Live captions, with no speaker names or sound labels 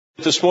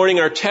This morning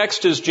our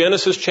text is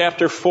Genesis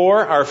chapter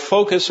 4. Our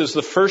focus is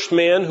the first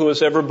man who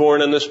was ever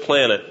born on this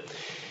planet.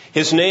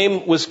 His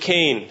name was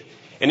Cain,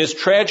 and his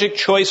tragic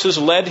choices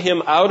led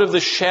him out of the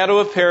shadow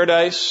of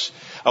paradise,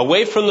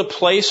 away from the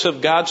place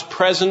of God's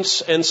presence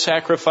and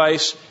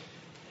sacrifice,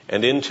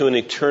 and into an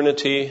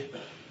eternity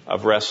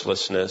of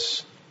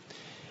restlessness.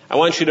 I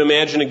want you to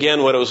imagine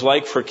again what it was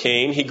like for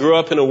Cain. He grew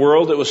up in a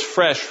world that was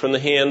fresh from the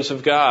hands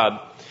of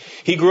God.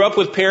 He grew up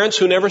with parents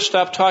who never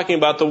stopped talking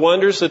about the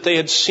wonders that they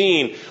had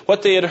seen,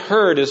 what they had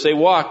heard as they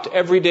walked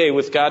every day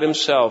with God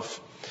Himself.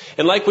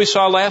 And like we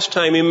saw last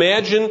time,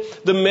 imagine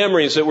the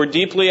memories that were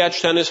deeply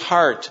etched on his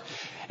heart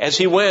as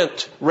he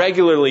went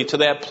regularly to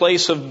that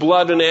place of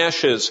blood and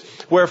ashes,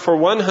 where for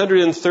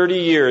 130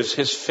 years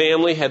his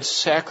family had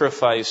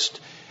sacrifices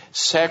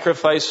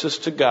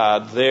to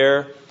God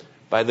there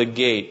by the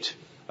gate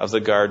of the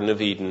Garden of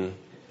Eden.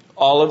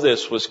 All of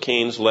this was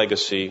Cain's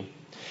legacy.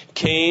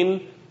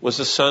 Cain was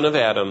the son of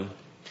Adam.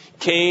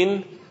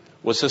 Cain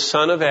was the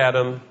son of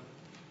Adam,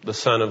 the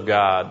son of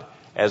God,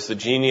 as the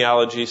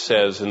genealogy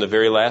says in the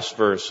very last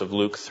verse of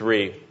Luke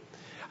 3.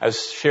 I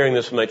was sharing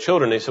this with my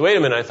children. They said, wait a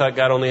minute, I thought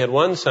God only had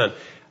one son.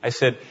 I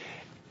said,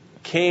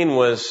 Cain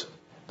was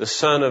the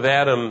son of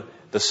Adam,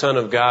 the son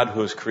of God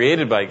who was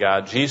created by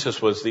God.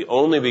 Jesus was the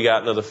only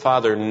begotten of the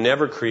Father,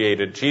 never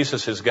created.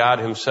 Jesus is God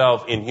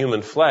Himself in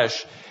human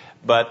flesh.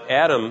 But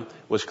Adam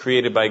was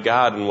created by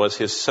God and was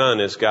His son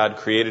as God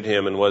created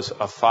him and was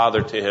a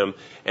father to him.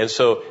 And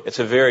so it's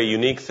a very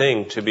unique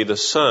thing to be the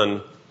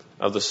son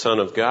of the Son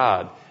of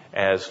God,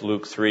 as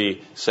Luke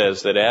 3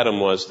 says that Adam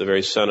was the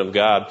very son of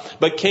God.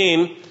 But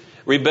Cain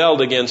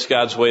rebelled against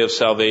God's way of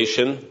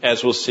salvation,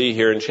 as we'll see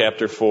here in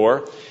chapter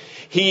 4.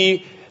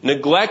 He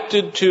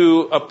neglected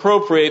to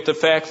appropriate the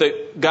fact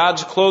that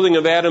God's clothing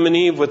of Adam and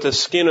Eve with the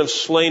skin of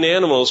slain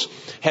animals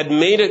had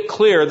made it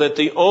clear that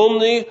the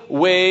only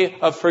way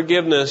of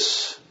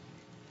forgiveness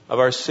of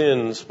our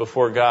sins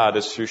before God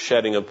is through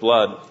shedding of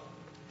blood.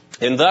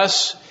 And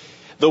thus,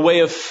 the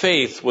way of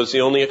faith was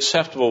the only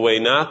acceptable way,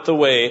 not the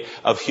way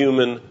of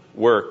human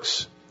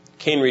works.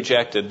 Cain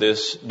rejected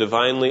this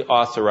divinely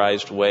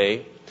authorized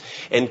way.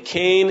 And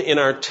Cain, in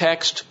our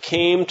text,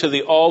 came to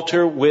the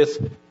altar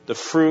with the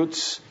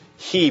fruits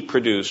he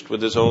produced with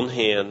his own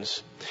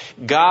hands.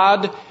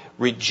 God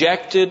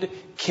rejected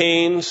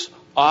Cain's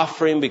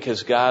offering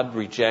because God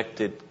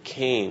rejected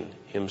Cain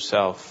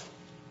himself.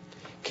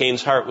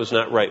 Cain's heart was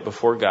not right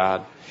before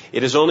God.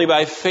 It is only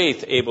by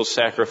faith Abel's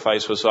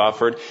sacrifice was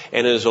offered,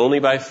 and it is only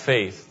by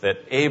faith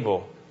that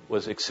Abel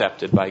was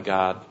accepted by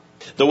God.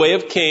 The way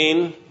of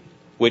Cain,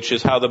 which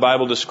is how the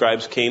Bible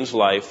describes Cain's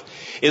life,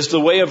 is the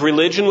way of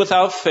religion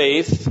without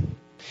faith.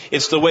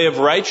 It's the way of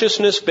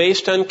righteousness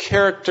based on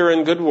character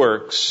and good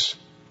works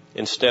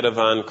instead of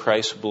on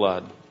Christ's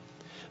blood.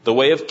 The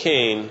way of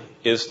Cain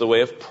is the way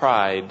of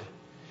pride.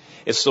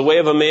 It's the way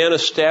of a man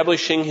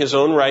establishing his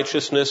own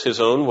righteousness, his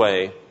own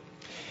way,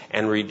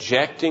 and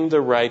rejecting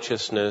the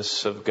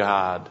righteousness of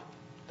God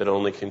that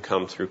only can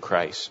come through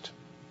Christ.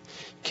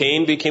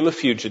 Cain became a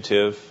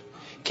fugitive.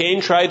 Cain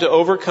tried to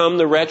overcome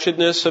the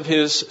wretchedness of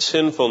his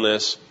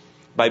sinfulness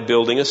by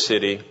building a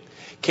city.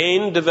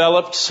 Cain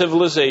developed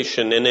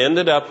civilization and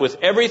ended up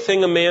with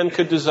everything a man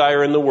could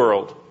desire in the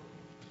world.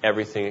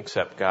 Everything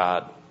except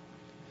God.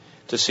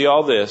 To see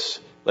all this,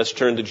 let's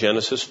turn to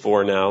Genesis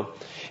 4 now.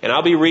 And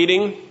I'll be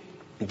reading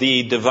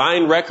the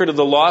divine record of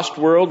the lost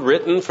world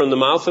written from the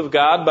mouth of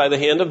God by the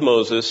hand of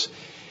Moses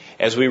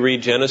as we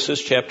read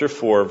Genesis chapter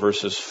 4,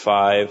 verses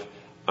 5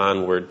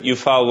 onward. You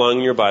follow along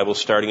in your Bible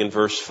starting in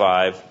verse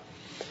 5.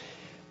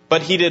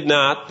 But he did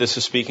not, this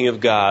is speaking of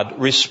God,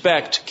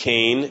 respect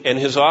Cain and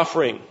his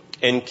offering.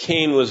 And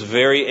Cain was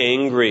very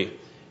angry,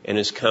 and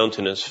his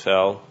countenance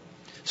fell.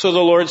 So the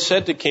Lord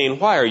said to Cain,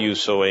 why are you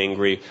so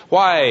angry?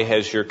 Why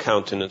has your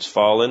countenance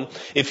fallen?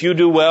 If you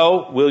do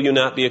well, will you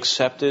not be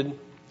accepted?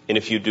 And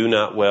if you do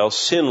not well,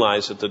 sin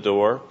lies at the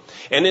door.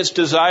 And its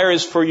desire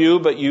is for you,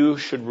 but you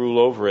should rule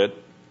over it.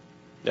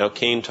 Now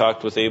Cain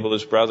talked with Abel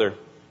his brother.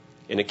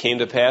 And it came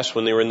to pass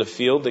when they were in the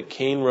field that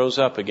Cain rose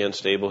up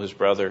against Abel his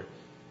brother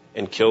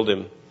and killed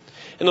him.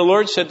 And the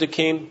Lord said to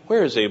Cain,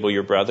 where is Abel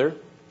your brother?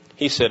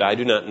 He said, I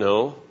do not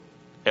know.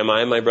 Am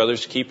I my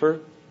brother's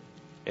keeper?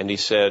 And he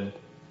said,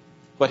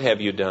 what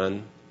have you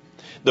done?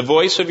 The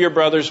voice of your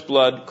brother's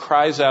blood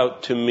cries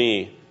out to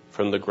me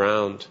from the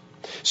ground.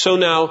 So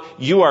now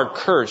you are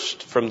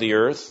cursed from the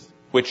earth,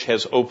 which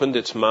has opened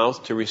its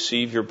mouth to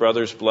receive your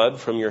brother's blood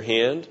from your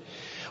hand.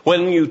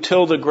 When you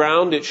till the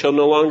ground, it shall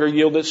no longer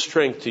yield its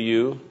strength to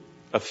you.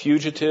 A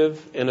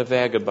fugitive and a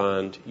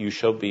vagabond you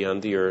shall be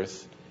on the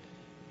earth.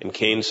 And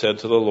Cain said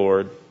to the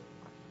Lord,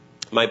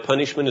 my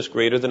punishment is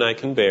greater than I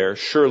can bear.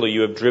 Surely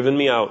you have driven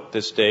me out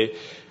this day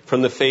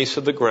from the face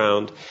of the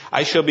ground.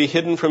 I shall be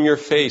hidden from your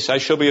face. I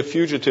shall be a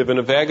fugitive and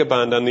a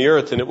vagabond on the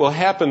earth. And it will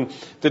happen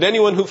that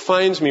anyone who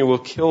finds me will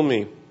kill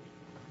me.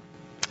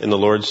 And the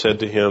Lord said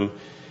to him,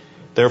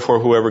 therefore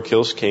whoever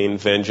kills Cain,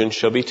 vengeance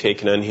shall be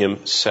taken on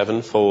him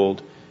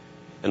sevenfold.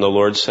 And the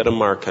Lord set a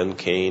mark on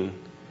Cain,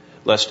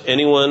 lest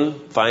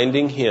anyone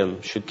finding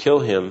him should kill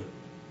him.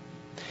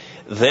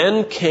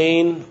 Then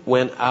Cain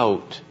went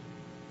out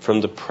from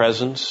the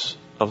presence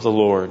of the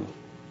Lord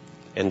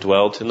and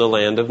dwelt in the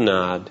land of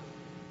Nod,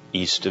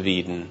 east of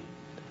Eden.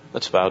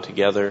 Let's bow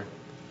together.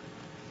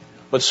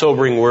 What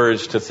sobering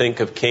words to think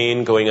of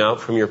Cain going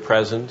out from your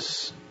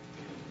presence,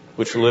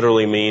 which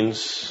literally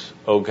means,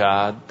 oh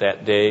God,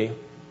 that day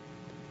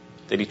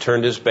that he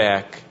turned his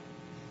back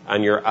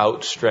on your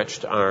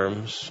outstretched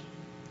arms.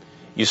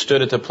 You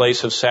stood at the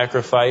place of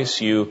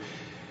sacrifice. You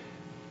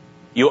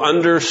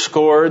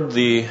underscored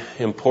the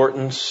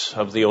importance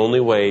of the only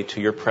way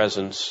to your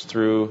presence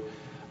through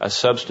a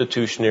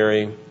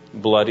substitutionary,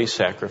 bloody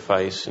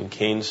sacrifice. And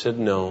Cain said,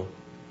 no,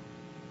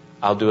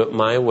 I'll do it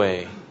my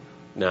way,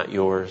 not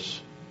yours.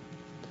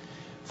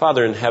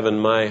 Father in heaven,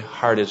 my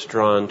heart is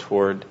drawn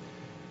toward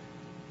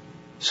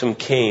some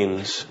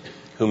Cains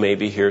who may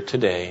be here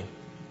today.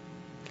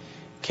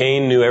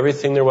 Cain knew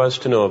everything there was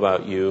to know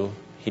about you.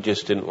 He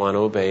just didn't want to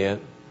obey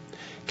it.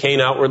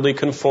 Cain outwardly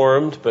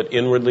conformed, but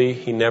inwardly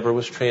he never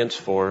was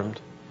transformed.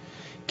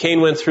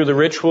 Cain went through the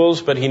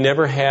rituals, but he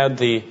never had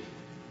the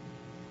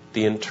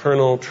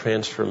internal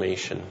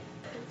transformation.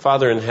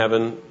 Father in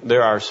heaven,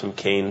 there are some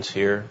Cains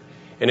here.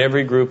 In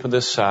every group of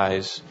this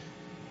size,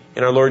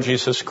 in our Lord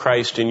Jesus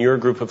Christ, in your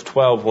group of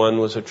 12, one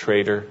was a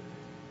traitor.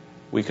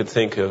 We could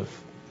think of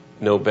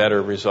no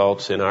better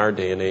results in our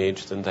day and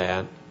age than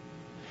that.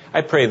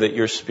 I pray that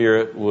your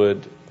Spirit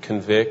would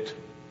convict,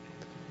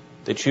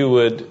 that you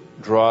would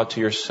draw to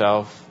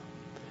yourself,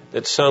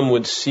 that some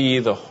would see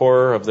the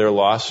horror of their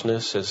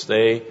lostness as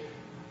they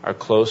are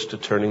close to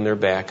turning their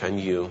back on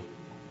you.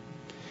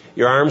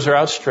 Your arms are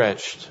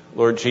outstretched.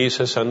 Lord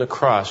Jesus, on the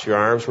cross, your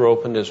arms were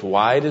opened as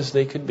wide as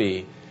they could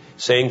be,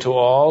 saying to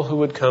all who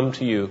would come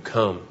to you,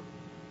 come,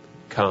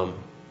 come.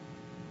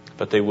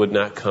 But they would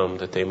not come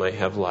that they might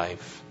have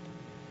life.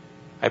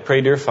 I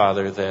pray, dear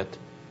Father, that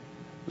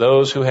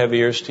those who have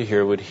ears to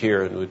hear would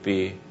hear and would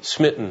be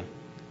smitten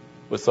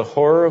with the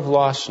horror of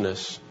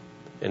lostness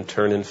and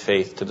turn in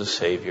faith to the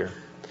Savior.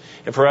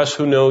 And for us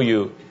who know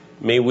you,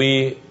 may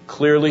we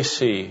clearly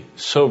see,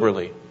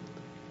 soberly,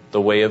 the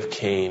way of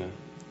Cain,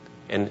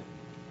 and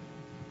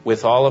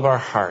with all of our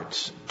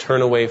hearts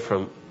turn away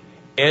from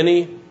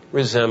any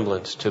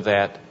resemblance to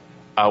that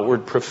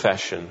outward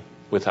profession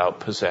without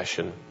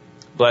possession.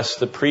 Bless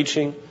the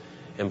preaching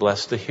and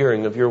bless the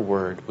hearing of your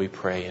word, we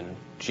pray in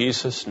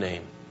Jesus'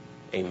 name.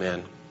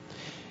 Amen.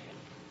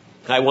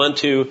 I want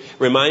to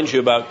remind you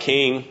about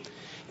Cain.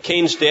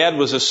 Cain's dad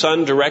was a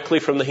son directly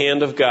from the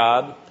hand of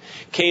God.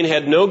 Cain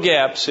had no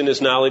gaps in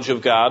his knowledge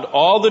of God.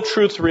 All the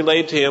truth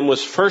relayed to him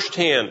was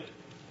firsthand.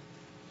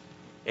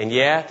 And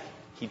yet,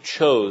 he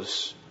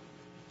chose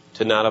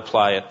to not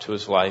apply it to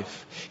his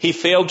life. He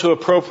failed to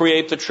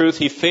appropriate the truth.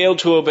 He failed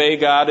to obey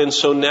God. And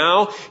so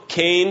now,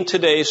 Cain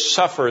today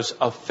suffers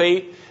a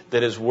fate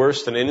that is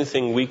worse than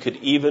anything we could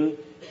even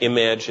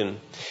imagine.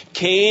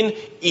 Cain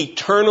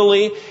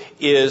eternally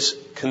is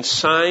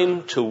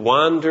consigned to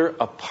wander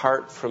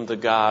apart from the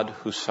God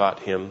who sought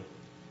him,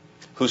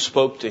 who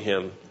spoke to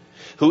him,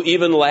 who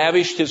even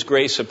lavished his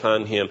grace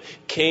upon him.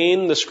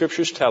 Cain, the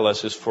Scriptures tell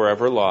us, is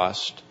forever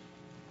lost.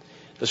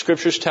 The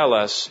Scriptures tell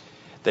us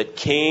that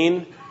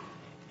Cain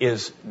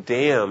is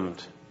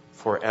damned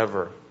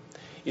forever.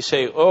 You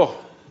say,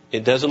 oh,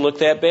 it doesn't look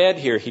that bad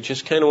here. He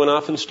just kind of went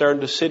off and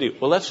started a city.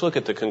 Well, let's look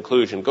at the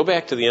conclusion. Go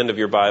back to the end of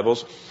your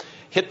Bibles.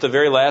 Hit the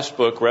very last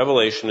book,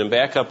 Revelation, and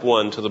back up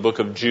one to the book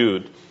of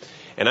Jude.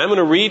 And I'm going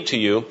to read to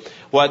you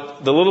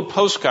what the little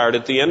postcard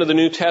at the end of the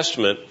New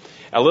Testament,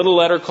 a little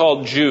letter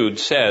called Jude,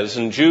 says.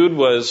 And Jude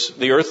was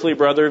the earthly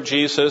brother of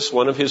Jesus,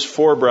 one of his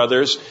 4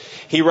 brothers.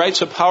 He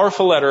writes a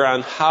powerful letter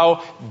on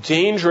how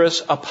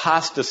dangerous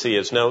apostasy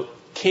is. Now,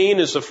 Cain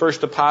is the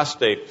first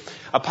apostate.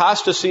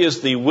 Apostasy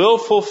is the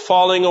willful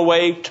falling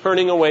away,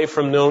 turning away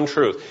from known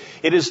truth.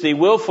 It is the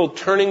willful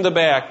turning the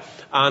back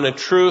on a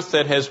truth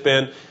that has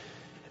been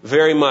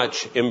very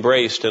much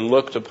embraced and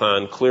looked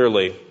upon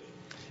clearly.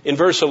 In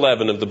verse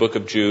 11 of the book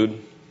of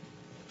Jude,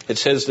 it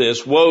says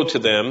this, woe to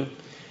them.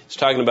 It's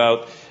talking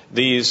about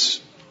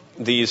these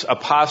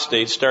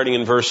apostates, starting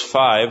in verse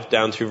 5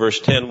 down through verse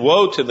 10.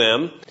 Woe to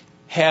them,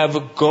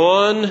 have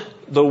gone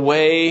the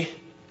way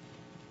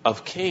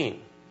of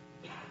Cain.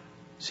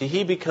 See,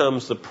 he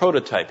becomes the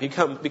prototype. He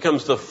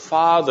becomes the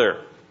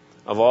father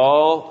of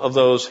all of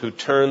those who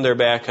turn their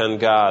back on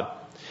God.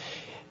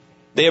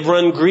 They have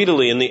run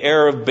greedily in the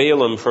error of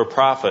Balaam for a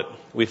prophet.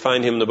 We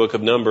find him in the book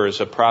of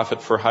Numbers, a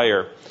prophet for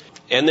hire.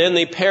 And then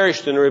they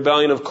perished in the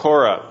rebellion of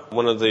Korah,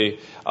 one of the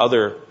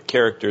other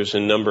characters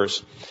in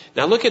Numbers.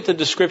 Now look at the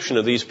description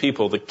of these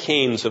people, the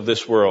Cains of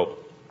this world.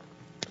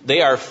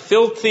 They are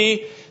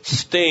filthy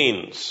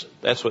stains.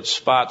 That's what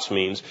spots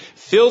means.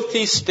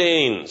 Filthy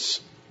stains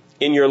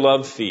in your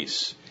love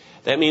feasts.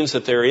 That means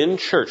that they're in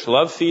church.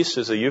 Love feast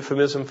is a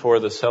euphemism for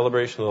the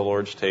celebration of the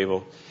Lord's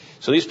table.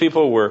 So these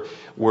people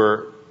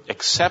were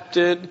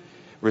accepted,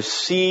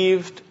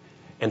 received,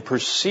 and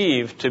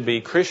perceived to be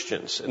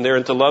Christians. And they're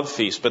at the love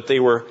feast. But they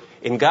were,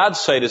 in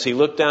God's sight, as he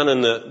looked down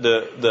in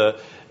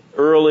the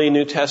early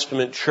New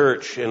Testament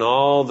church and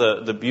all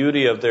the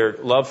beauty of their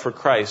love for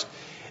Christ,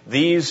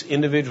 These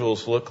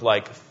individuals look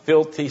like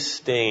filthy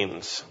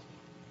stains.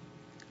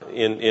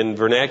 In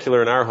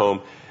vernacular in our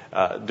home,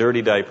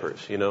 dirty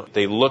diapers,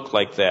 They look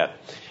like that.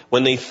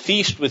 When they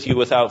feast with you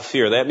without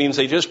fear, that means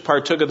they just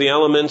partook of the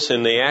elements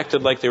and they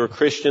acted like they were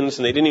Christians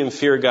and they didn't even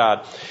fear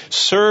God.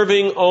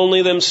 Serving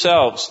only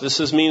themselves.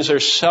 This means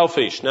they're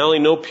selfish. Not only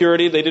no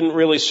purity, they didn't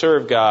really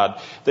serve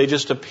God. They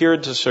just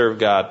appeared to serve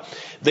God.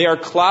 They are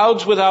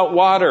clouds without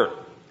water.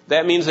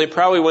 That means they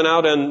probably went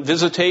out on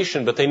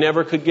visitation, but they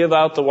never could give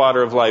out the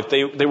water of life.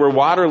 They were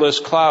waterless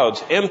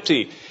clouds,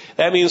 empty.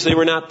 That means they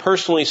were not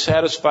personally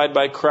satisfied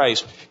by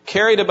Christ.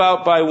 Carried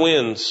about by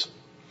winds.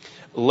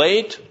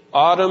 Late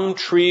autumn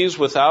trees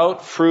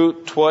without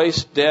fruit,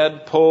 twice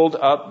dead, pulled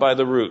up by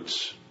the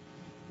roots.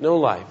 No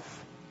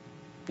life.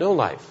 No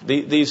life.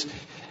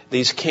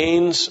 These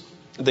Cains,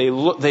 they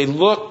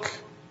look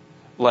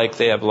like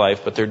they have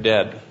life, but they're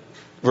dead.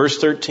 Verse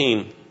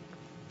 13.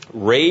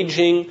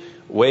 Raging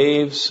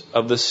waves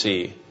of the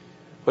sea.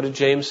 What did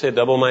James say? A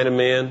double-minded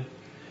man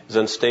is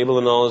unstable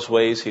in all his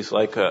ways. He's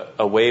like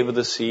a wave of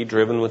the sea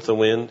driven with the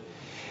wind.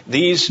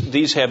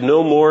 These have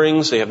no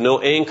moorings. They have no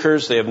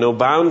anchors. They have no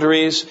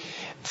boundaries.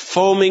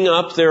 Foaming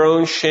up their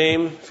own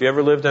shame. If you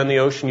ever lived on the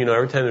ocean,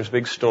 every time there's a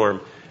big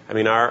storm.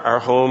 Our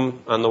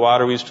home on the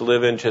water we used to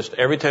live in, just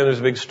every time there's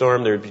a big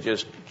storm, there'd be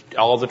just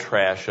all the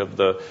trash of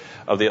the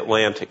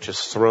Atlantic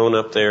just thrown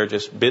up there,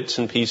 just bits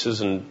and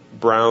pieces and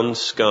brown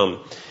scum.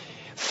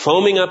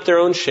 Foaming up their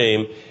own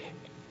shame.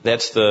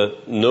 That's the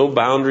no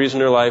boundaries in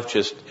their life,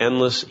 just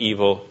endless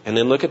evil. And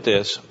then look at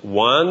this.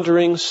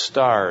 Wandering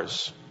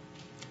stars.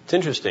 It's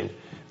interesting.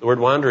 The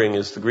word wandering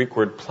is the Greek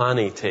word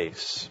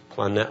planetes,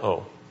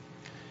 planeo.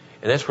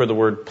 And that's where the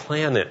word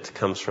planet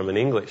comes from in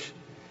English.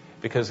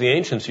 Because the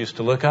ancients used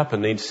to look up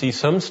and they'd see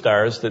some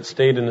stars that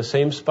stayed in the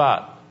same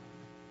spot.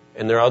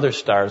 And there are other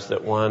stars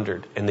that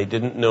wandered. And they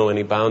didn't know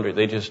any boundary.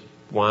 They just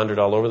wandered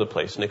all over the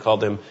place. And they called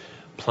them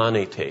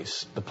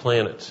planetes, the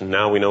planets. And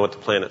now we know what the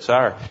planets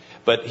are.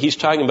 But he's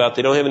talking about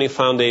they don't have any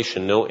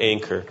foundation, no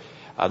anchor.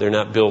 They're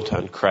not built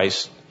on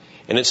Christ.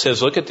 And it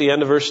says, look at the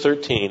end of verse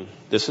 13.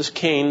 This is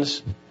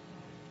Cain's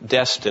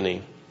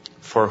destiny.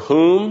 For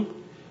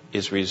whom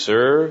is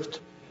reserved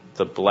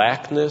the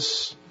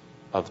blackness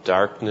of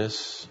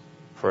darkness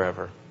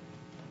forever.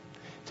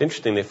 It's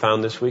interesting, they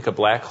found this week a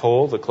black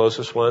hole, the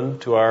closest one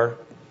to our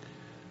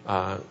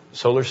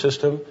solar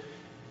system.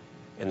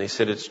 And they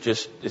said it's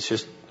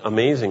just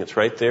amazing. It's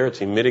right there.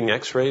 It's emitting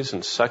X-rays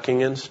and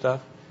sucking in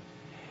stuff.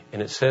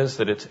 And it says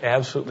that it's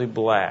absolutely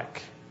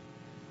black.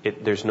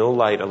 There's no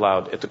light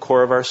allowed. At the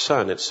core of our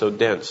sun, it's so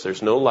dense.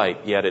 There's no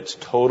light, yet it's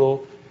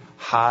total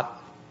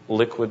hot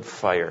liquid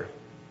fire.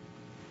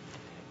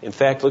 In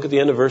fact, look at the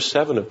end of verse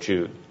 7 of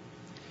Jude.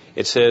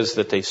 It says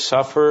that they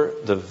suffer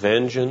the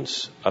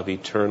vengeance of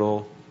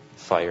eternal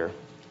fire.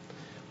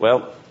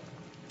 Well,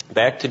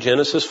 back to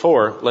Genesis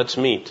 4, let's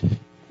meet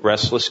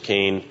restless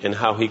Cain and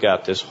how he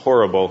got this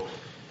horrible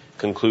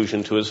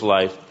conclusion to his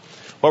life.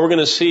 What we're going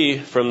to see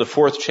from the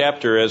 4th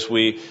chapter as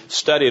we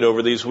study it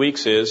over these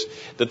weeks is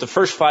that the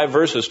first 5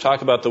 verses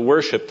talk about the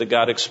worship that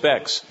God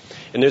expects.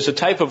 And there's a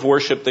type of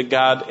worship that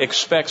God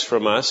expects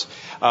from us.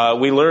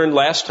 We learned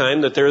last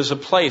time that there is a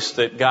place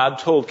that God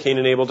told Cain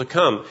and Abel to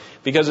come.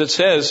 Because it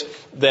says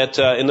that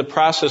in the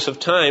process of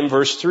time,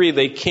 verse 3,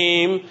 they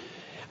came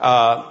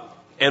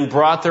and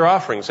brought their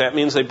offerings. That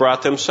means they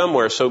brought them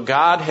somewhere. So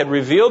God had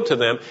revealed to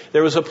them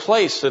there was a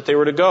place that they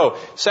were to go.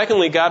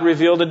 Secondly, God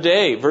revealed a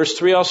day. Verse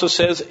 3 also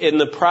says in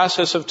the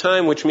process of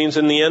time, which means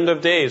in the end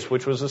of days,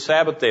 which was the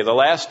Sabbath day, the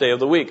last day of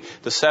the week,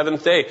 the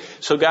 7th day.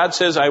 So God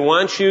says, I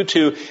want you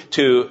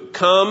to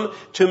come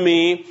to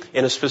me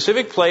in a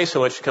specific place. I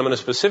want you to come on a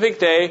specific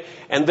day.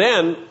 And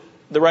then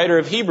the writer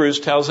of Hebrews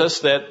tells us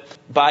that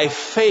by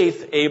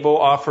faith Abel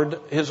offered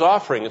his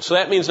offering. And so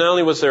that means not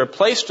only was there a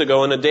place to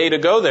go and a day to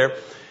go there,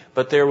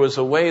 but there was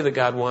a way that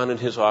God wanted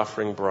his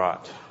offering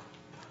brought.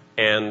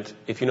 And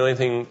if you know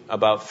anything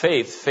about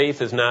faith,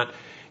 faith is not,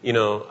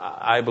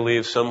 I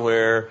believe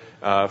somewhere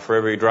for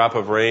every drop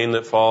of rain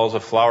that falls,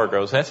 a flower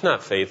grows. That's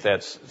not faith,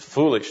 that's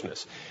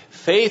foolishness.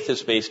 Faith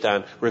is based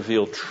on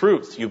revealed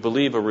truth. You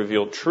believe a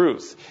revealed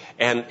truth.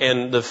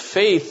 And the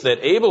faith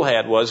that Abel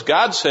had was,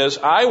 God says,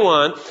 I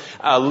want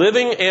a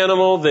living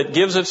animal that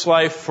gives its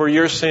life for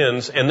your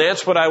sins, and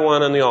that's what I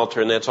want on the altar,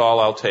 and that's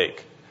all I'll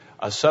take.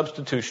 A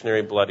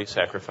substitutionary bloody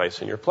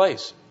sacrifice in your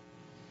place.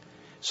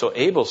 So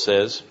Abel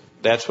says,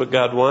 that's what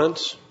God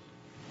wants.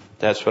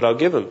 That's what I'll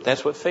give him.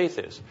 That's what faith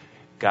is.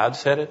 God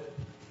said it,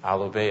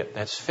 I'll obey it.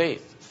 That's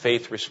faith.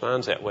 Faith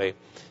responds that way.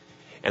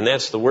 And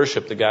that's the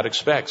worship that God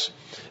expects.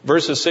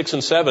 Verses 6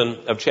 and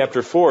 7 of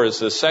chapter 4 is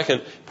the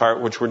second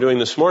part, which we're doing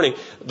this morning.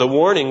 The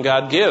warning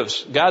God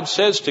gives. God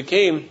says to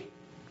Cain,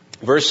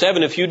 verse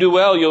 7, if you do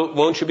well,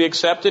 won't you be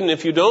accepted? And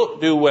if you don't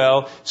do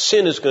well,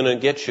 sin is going to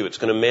get you. It's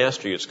going to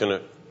master you. It's going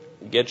to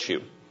get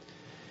you.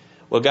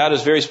 Well, God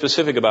is very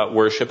specific about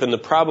worship, and the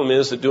problem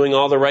is that doing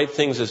all the right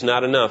things is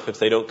not enough if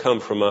they don't come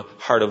from a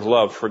heart of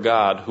love for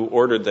God who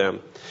ordered them.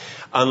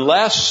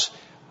 Unless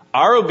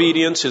our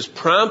obedience is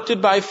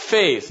prompted by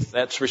faith,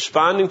 that's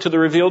responding to the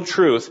revealed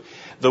truth,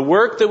 The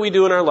work that we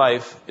do in our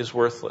life is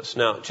worthless.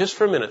 Now, just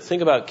for a minute,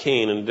 think about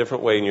Cain in a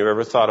different way than you've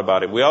ever thought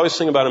about him. We always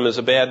think about him as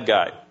a bad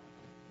guy.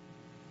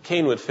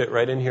 Cain would fit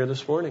right in here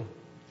this morning.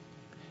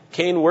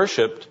 Cain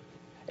worshiped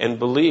and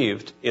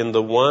believed in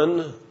the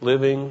one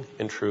living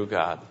and true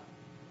God.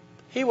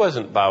 He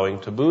wasn't bowing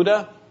to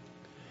Buddha.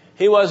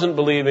 He wasn't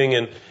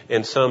believing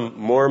in some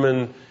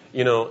Mormon,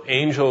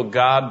 angel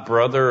God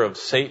brother of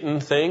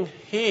Satan thing.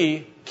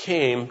 He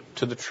came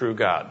to the true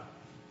God.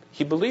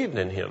 He believed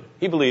in him.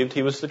 He believed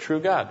he was the true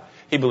God.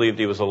 He believed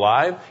he was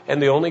alive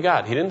and the only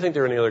God. He didn't think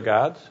there were any other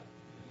gods.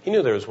 He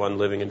knew there was one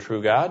living and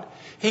true God.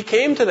 He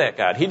came to that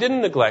God. He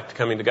didn't neglect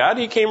coming to God.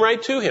 He came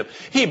right to him.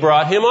 He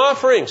brought him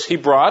offerings. He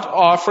brought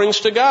offerings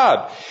to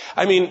God.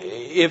 I mean,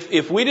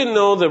 if we didn't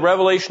know the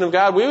revelation of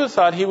God, we would have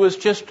thought he was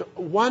just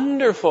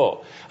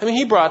wonderful. I mean,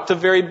 he brought the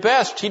very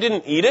best. He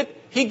didn't eat it.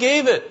 He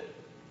gave it.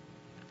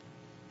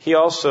 He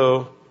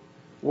also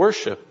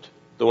worshiped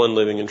the one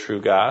living and true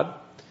God.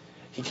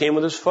 He came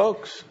with his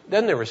folks. It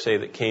doesn't ever say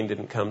that Cain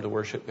didn't come to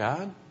worship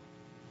God.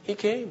 He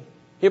came.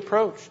 He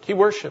approached. He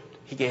worshiped.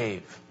 He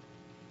gave.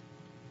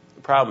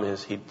 The problem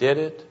is he did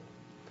it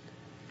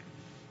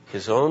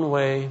his own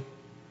way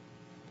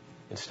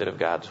instead of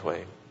God's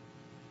way.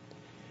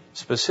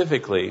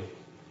 Specifically,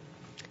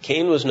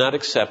 Cain was not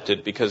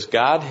accepted because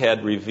God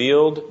had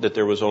revealed that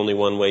there was only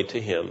one way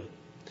to him.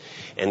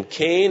 And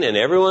Cain and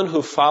everyone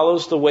who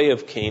follows the way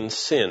of Cain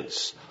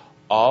since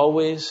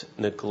always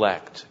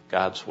neglect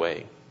God's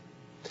way.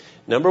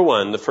 Number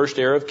one, the first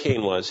error of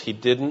Cain was he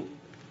didn't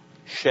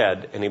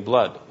shed any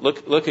blood.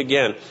 Look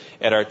again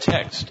at our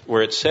text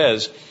where it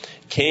says,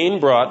 Cain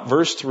brought,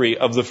 verse 3,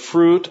 of the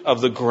fruit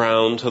of the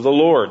ground to the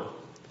Lord.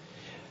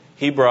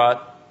 He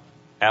brought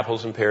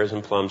apples and pears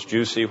and plums,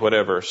 juicy,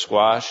 whatever,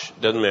 squash,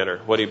 doesn't matter.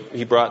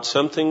 He brought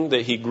something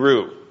that he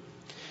grew.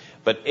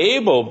 But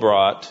Abel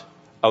brought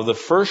of the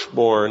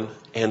firstborn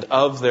and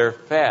of their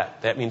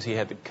fat. That means he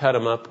had to cut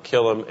them up,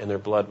 kill them, and their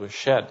blood was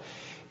shed.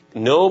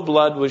 No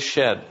blood was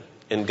shed.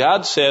 And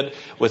God said,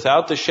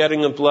 without the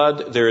shedding of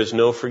blood, there is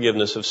no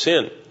forgiveness of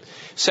sin.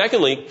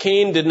 Secondly,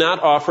 Cain did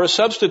not offer a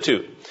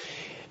substitute.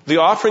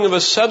 The offering of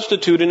a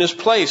substitute in his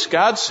place.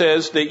 God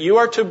says that you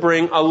are to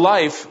bring a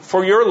life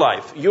for your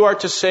life. You are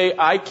to say,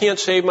 I can't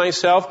save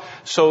myself,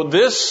 so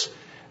this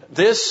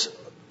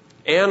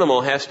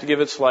animal has to give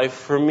its life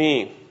for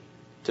me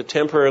to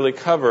temporarily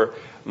cover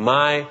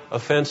my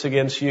offense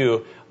against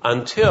you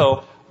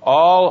until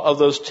all of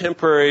those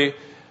temporary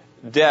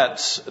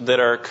debts that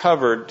are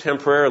covered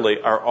temporarily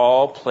are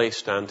all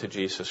placed onto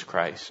Jesus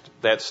Christ.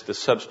 That's the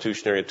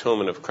substitutionary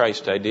atonement of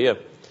Christ idea.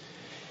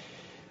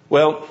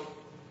 Well,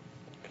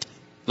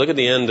 look at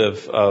the end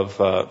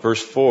of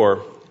verse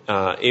 4.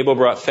 Abel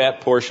brought fat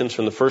portions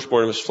from the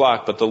firstborn of his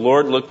flock, but the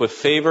Lord looked with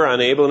favor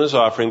on Abel and his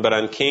offering, but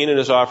on Cain and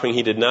his offering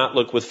he did not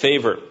look with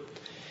favor.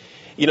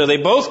 They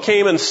both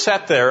came and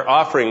set their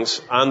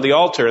offerings on the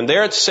altar, and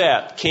there it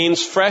sat,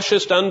 Cain's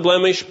freshest,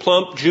 unblemished,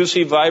 plump,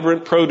 juicy,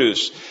 vibrant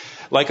produce.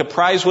 Like a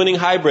prize-winning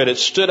hybrid, it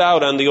stood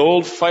out on the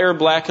old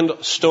fire-blackened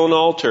stone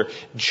altar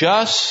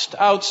just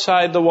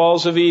outside the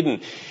walls of Eden.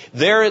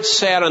 There it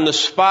sat on the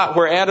spot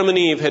where Adam and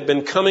Eve had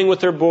been coming with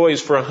their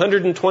boys for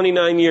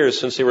 129 years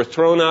since they were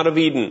thrown out of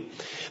Eden.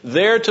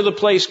 There to the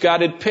place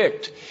God had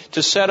picked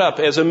to set up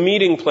as a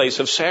meeting place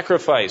of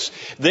sacrifice.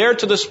 There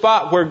to the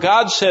spot where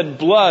God said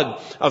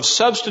blood of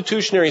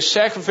substitutionary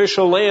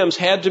sacrificial lambs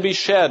had to be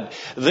shed.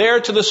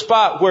 There to the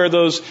spot where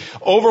those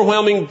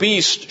overwhelming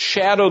beasts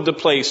shadowed the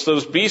place,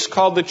 those beasts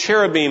called the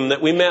cherubim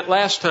that we met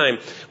last time,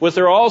 with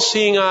their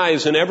all-seeing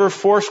eyes and ever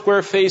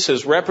foursquare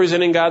faces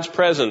representing God's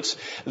presence.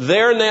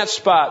 There in that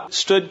spot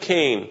stood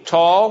Cain,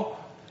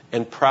 tall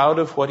and proud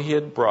of what he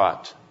had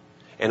brought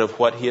and of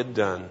what he had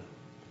done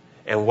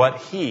and what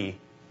he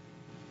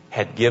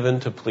had given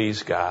to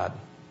please God.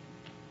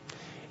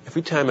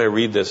 Every time I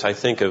read this, I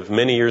think of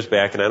many years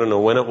back, and I don't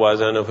know when it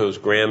was, I don't know if it was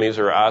Grammys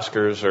or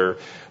Oscars or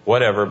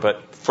whatever,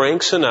 but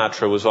Frank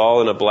Sinatra was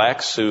all in a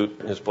black suit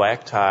and his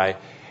black tie,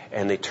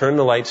 and they turned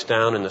the lights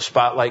down and the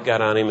spotlight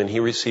got on him and he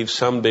received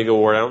some big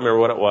award. I don't remember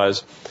what it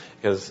was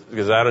because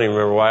I don't even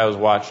remember why I was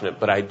watching it,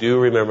 but I do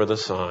remember the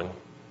song.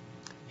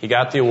 He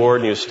got the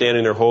award and he was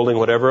standing there holding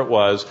whatever it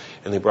was,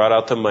 and they brought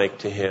out the mic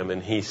to him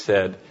and he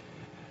sang,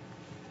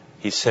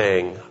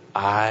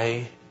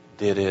 I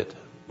did it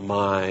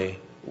my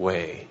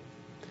way.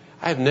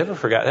 I've never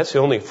forgotten. That's the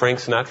only Frank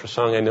Sinatra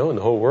song I know in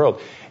the whole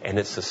world. And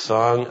it's the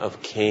song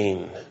of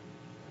Cain.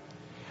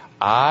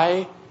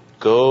 I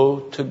go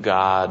to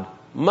God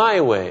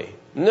my way,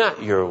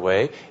 not your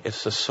way.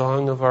 It's the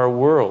song of our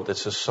world.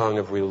 It's a song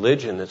of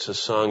religion. It's a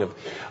song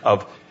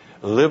of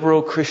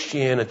liberal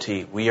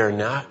Christianity. We are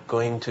not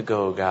going to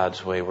go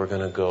God's way. We're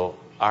going to go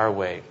our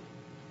way.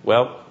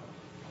 Well,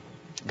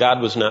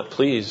 God was not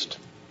pleased.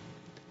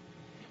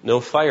 No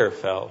fire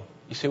fell.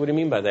 You say, what do you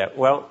mean by that?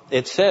 Well,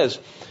 it says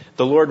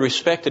the Lord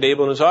respected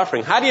Abel and his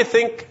offering. How do you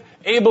think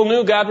Abel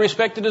knew God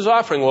respected his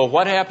offering? Well,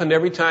 what happened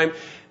every time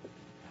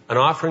An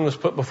offering was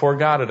put before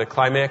God at a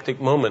climactic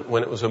moment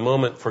when it was a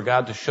moment for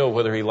God to show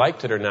whether he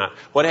liked it or not.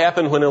 What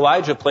happened when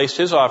Elijah placed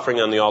his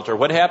offering on the altar?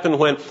 What happened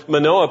when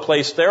Manoah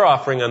placed their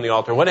offering on the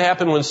altar? What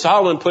happened when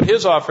Solomon put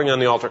his offering on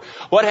the altar?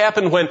 What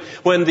happened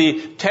when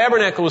the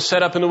tabernacle was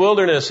set up in the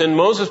wilderness and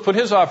Moses put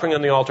his offering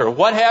on the altar?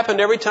 What happened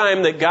every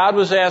time that God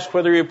was asked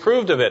whether he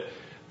approved of it?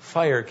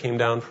 Fire came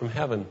down from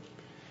heaven.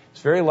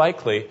 It's very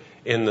likely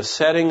in the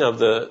setting of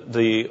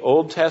the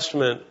Old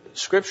Testament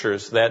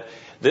scriptures that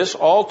this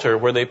altar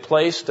where they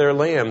placed their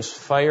lambs,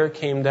 fire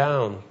came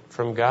down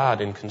from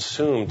God and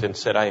consumed and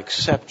said, I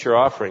accept your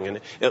offering. And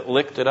it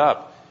licked it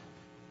up.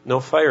 No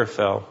fire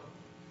fell.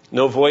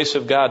 No voice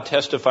of God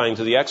testifying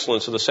to the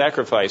excellence of the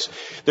sacrifice.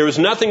 There was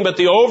nothing but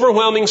the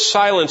overwhelming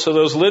silence of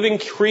those living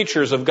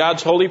creatures of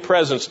God's holy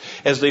presence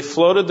as they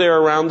floated there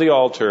around the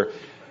altar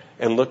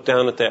and looked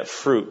down at that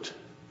fruit,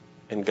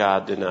 and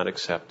God did not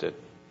accept it.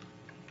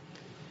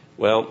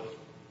 Well,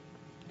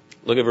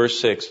 look at verse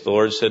 6. The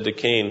Lord said to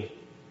Cain,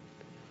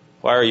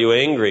 why are you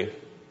angry?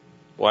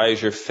 Why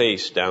is your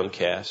face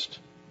downcast?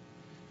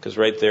 Because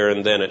right there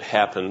and then it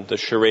happened. The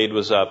charade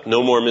was up.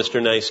 No more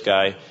Mr. Nice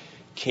Guy.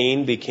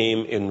 Cain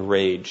became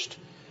enraged.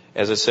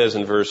 As it says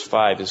in verse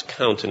 5, his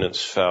countenance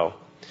fell.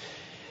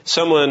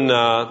 Someone,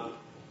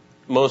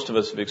 most of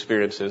us have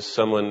experienced this,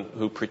 someone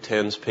who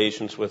pretends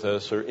patience with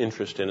us or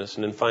interest in us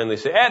and then finally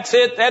say, that's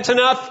it, that's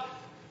enough.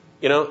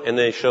 And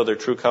they show their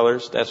true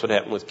colors. That's what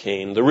happened with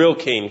Cain. The real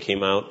Cain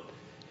came out.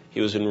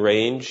 He was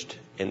enraged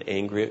and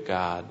angry at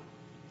God.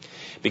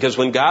 Because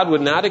when God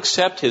would not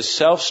accept his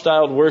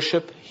self-styled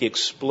worship, he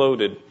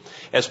exploded.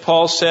 As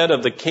Paul said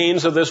of the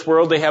Cains of this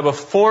world, they have a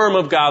form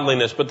of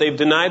godliness, but they've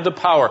denied the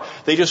power.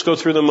 They just go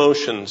through the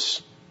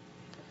motions.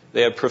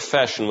 They have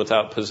profession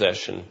without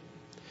possession.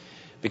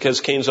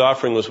 Because Cain's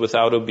offering was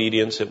without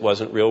obedience, it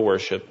wasn't real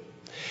worship.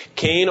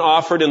 Cain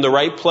offered in the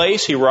right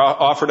place. He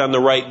offered on the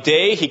right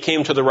day. He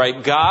came to the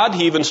right God.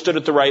 He even stood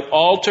at the right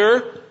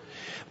altar.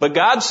 But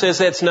God says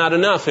that's not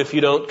enough if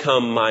you don't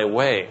come my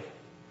way.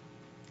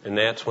 And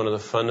that's one of the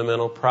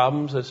fundamental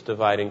problems that's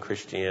dividing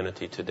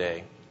Christianity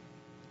today.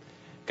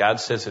 God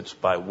says it's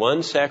by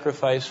one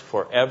sacrifice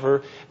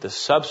forever, the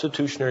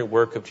substitutionary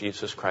work of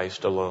Jesus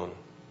Christ alone.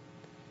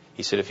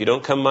 He said, if you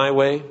don't come my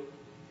way,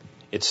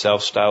 it's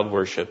self-styled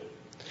worship.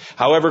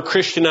 However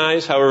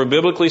Christianized, however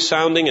biblically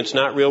sounding, it's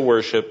not real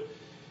worship,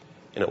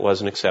 and it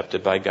wasn't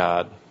accepted by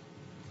God.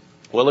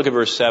 Well, look at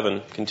verse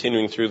 7,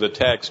 continuing through the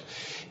text.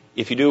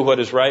 If you do what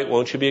is right,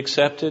 won't you be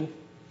accepted?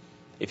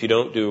 If you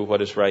don't do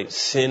what is right,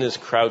 sin is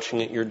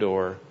crouching at your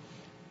door,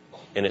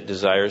 and it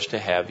desires to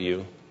have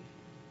you.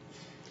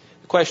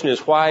 The question is,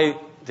 why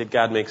did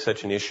God make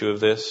such an issue of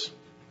this?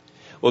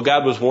 Well,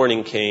 God was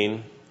warning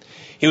Cain.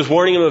 He was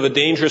warning him of a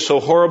danger so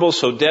horrible,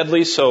 so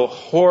deadly, so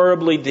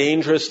horribly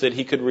dangerous that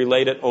he could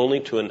relate it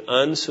only to an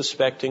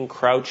unsuspecting,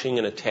 crouching,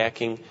 and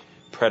attacking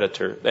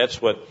predator. That's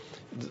what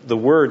the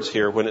words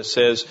here, when it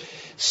says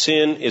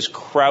sin is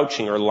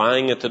crouching or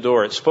lying at the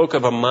door. It spoke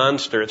of a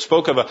monster. It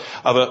spoke of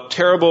a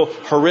terrible,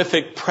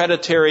 horrific,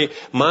 predatory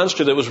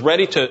monster that was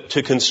ready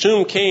to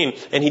consume Cain,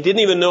 and he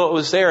didn't even know it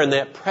was there. And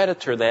that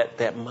predator,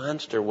 that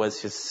monster,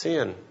 was his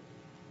sin.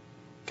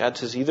 God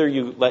says, either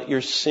you let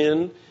your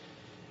sin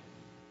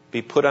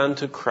be put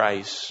onto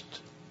Christ,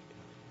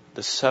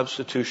 the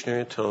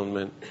substitutionary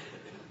atonement,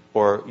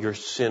 or your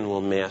sin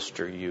will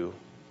master you,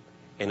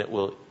 and it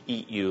will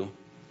eat you.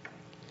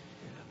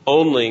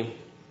 Only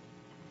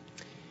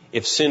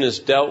if sin is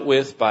dealt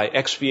with by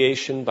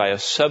expiation, by a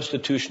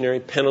substitutionary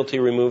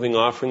penalty-removing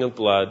offering of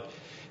blood,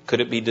 could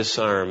it be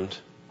disarmed.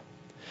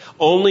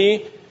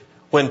 Only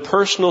when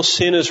personal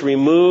sin is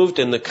removed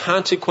and the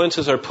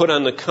consequences are put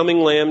on the coming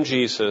Lamb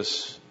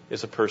Jesus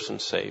is a person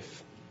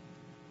safe.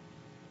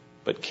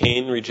 But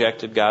Cain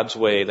rejected God's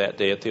way that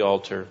day at the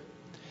altar.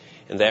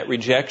 And that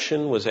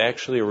rejection was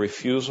actually a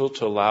refusal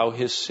to allow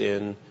his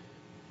sin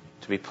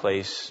to be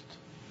placed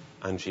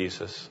on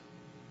Jesus.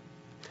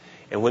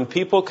 And when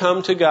people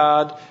come to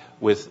God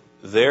with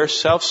their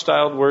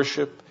self-styled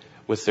worship,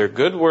 with their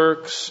good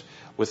works,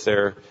 with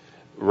their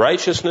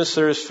righteousness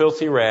that is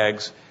filthy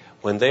rags,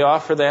 when they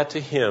offer that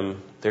to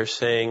him, they're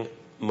saying,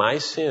 my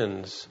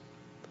sins,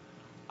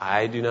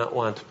 I do not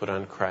want to put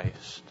on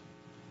Christ.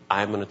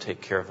 I'm going to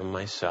take care of them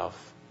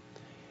myself.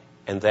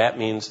 And that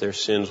means their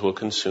sins will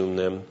consume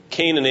them.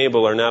 Cain and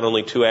Abel are not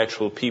only two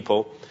actual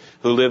people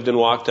who lived and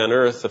walked on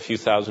earth a few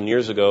thousand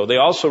years ago, they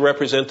also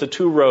represent the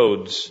two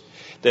roads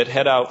that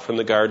head out from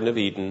the Garden of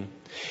Eden.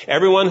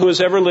 Everyone who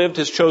has ever lived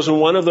has chosen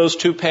one of those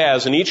two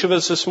paths, and each of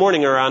us this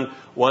morning are on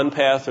one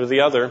path or the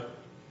other.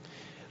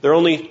 There are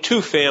only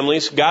two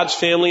families, God's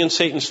family and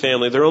Satan's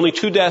family. There are only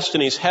two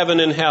destinies, heaven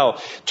and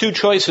hell. Two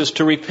choices,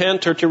 to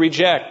repent or to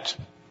reject.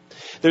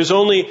 There's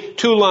only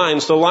two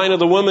lines, the line of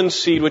the woman's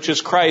seed, which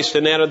is Christ,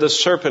 and that of the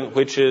serpent,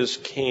 which is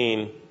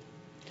Cain.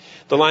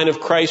 The line of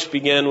Christ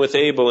began with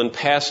Abel and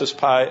passes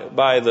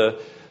by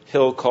the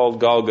hill called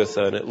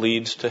Golgotha, and it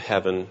leads to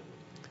heaven.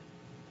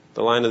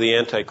 The line of the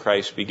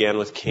Antichrist began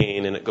with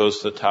Cain, and it goes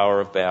to the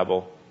Tower of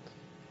Babel,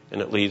 and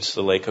it leads to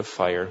the lake of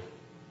fire.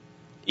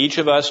 Each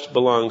of us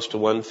belongs to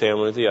one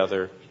family or the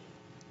other.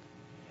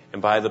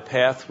 And by the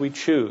path we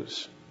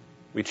choose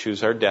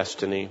our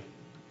destiny.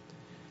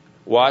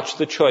 Watch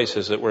the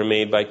choices that were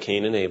made by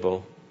Cain and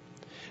Abel.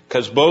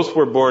 Because both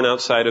were born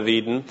outside of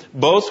Eden.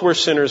 Both were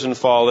sinners and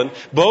fallen.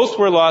 Both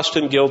were lost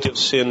and guilty of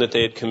sin that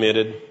they had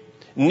committed.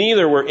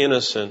 Neither were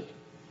innocent.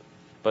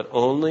 But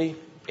only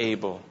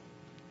Abel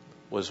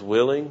was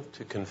willing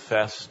to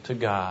confess to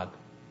God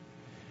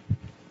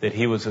that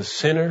he was a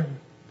sinner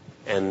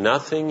and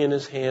nothing in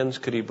his hands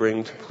could he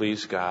bring to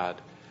please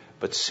God,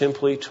 but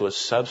simply to a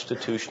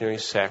substitutionary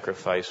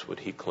sacrifice would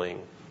he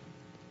cling.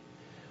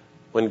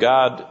 When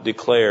God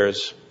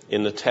declares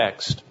in the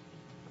text,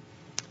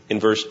 in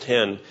verse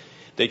 10,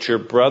 that your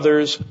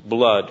brother's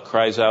blood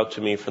cries out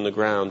to me from the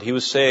ground, he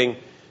was saying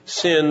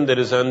sin that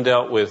is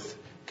undealt with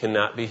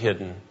cannot be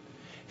hidden.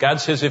 God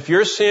says, if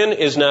your sin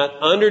is not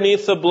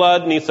underneath the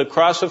blood, beneath the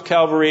cross of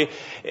Calvary,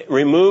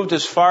 removed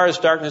as far as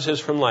darkness is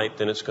from light,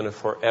 then it's going to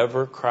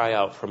forever cry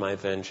out for my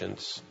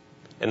vengeance.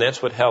 And that's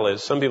what hell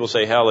is. Some people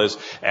say hell is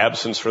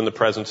absence from the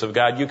presence of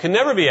God. You can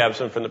never be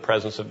absent from the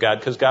presence of God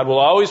because God will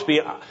always be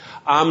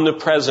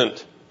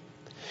omnipresent.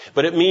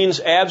 But it means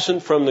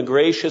absent from the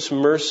gracious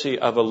mercy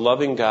of a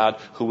loving God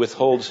who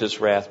withholds his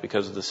wrath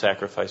because of the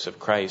sacrifice of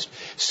Christ.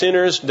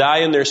 Sinners die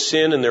in their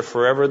sin and they're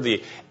forever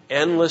the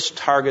endless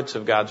targets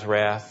of God's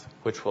wrath,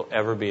 which will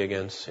ever be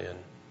against sin.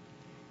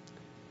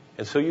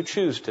 And so you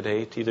choose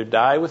today to either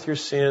die with your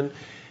sin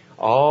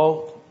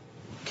all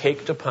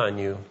caked upon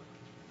you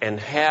and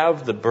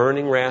have the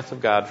burning wrath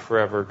of God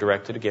forever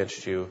directed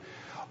against you,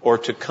 or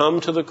to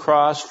come to the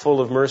cross full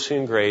of mercy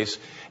and grace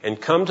and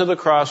come to the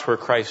cross where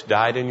Christ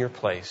died in your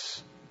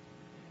place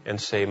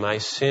and say, my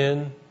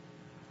sin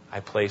I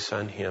place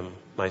on him,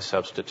 my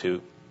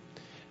substitute.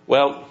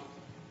 Well,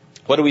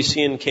 what do we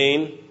see in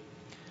Cain?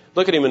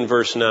 Look at him in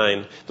verse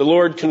 9. The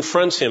Lord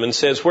confronts him and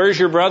says, where's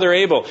your brother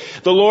Abel?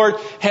 The Lord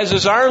has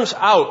his arms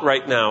out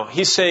right now.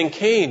 He's saying,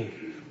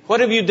 Cain, what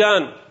have you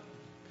done?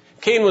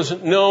 Cain was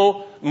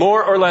no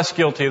more or less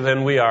guilty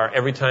than we are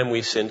every time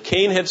we sin.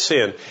 Cain had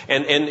sinned,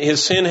 and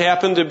his sin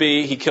happened to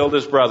be he killed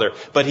his brother,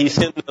 but he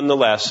sinned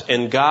nonetheless.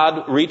 And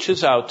God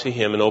reaches out to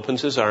him and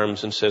opens his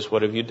arms and says,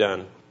 what have you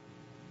done?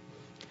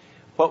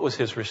 What was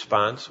his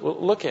response? Well,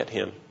 look at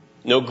him.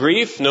 No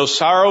grief, no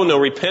sorrow, no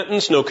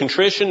repentance, no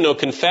contrition, no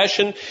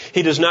confession.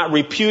 He does not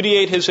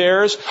repudiate his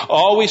errors.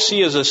 All we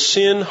see is a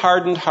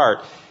sin-hardened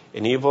heart,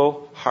 an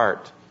evil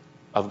heart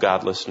of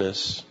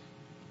godlessness.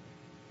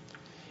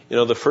 You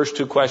know, the first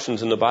two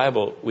questions in the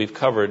Bible we've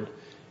covered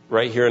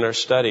right here in our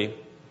study.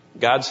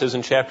 God says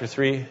in chapter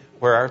 3,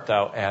 where art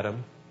thou,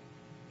 Adam?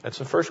 That's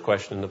the first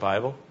question in the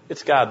Bible.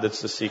 It's God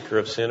that's the seeker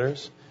of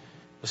sinners.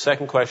 The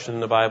second question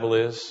in the Bible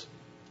is,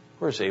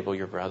 where's Abel,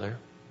 your brother?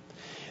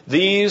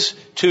 These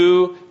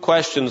two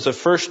questions, the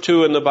first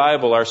two in the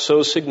Bible, are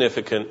so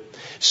significant.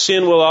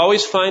 Sin will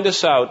always find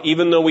us out,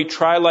 even though we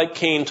try like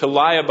Cain to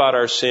lie about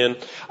our sin.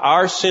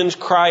 Our sins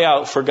cry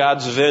out for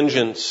God's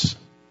vengeance.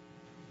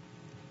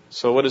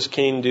 So what does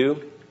Cain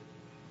do?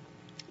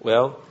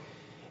 Well,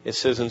 it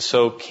says, and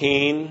so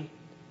Cain,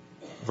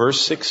 verse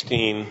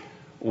 16,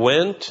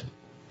 went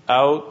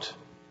out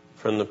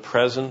from the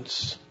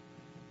presence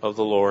of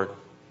the Lord.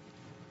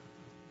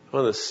 One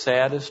of the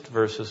saddest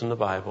verses in the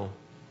Bible.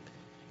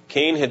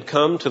 Cain had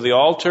come to the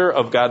altar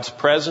of God's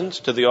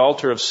presence, to the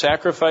altar of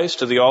sacrifice,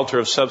 to the altar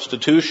of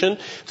substitution,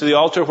 to the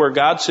altar where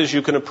God says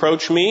you can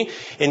approach me.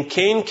 And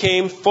Cain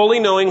came fully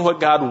knowing what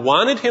God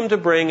wanted him to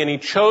bring, and he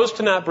chose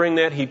to not bring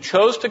that. He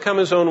chose to come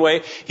his own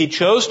way. He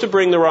chose to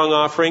bring the wrong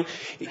offering.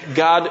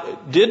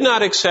 God did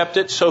not accept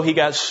it, so he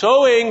got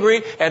so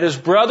angry at his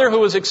brother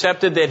who was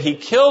accepted that he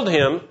killed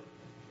him.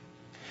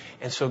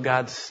 And so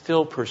God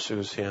still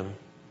pursues him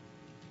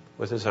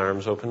with his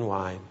arms open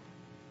wide.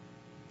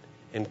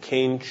 And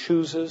Cain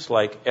chooses,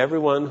 like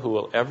everyone who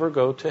will ever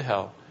go to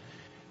hell,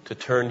 to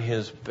turn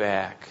his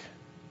back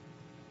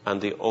on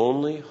the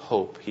only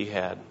hope he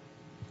had.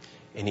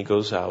 And he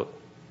goes out.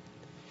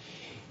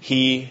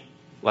 He,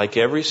 like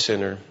every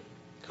sinner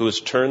who has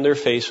turned their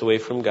face away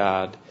from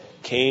God,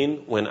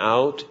 Cain went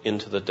out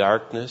into the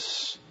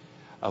darkness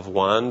of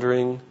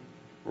wandering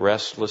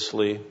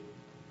restlessly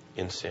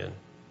in sin.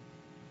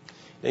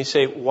 And you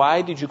say,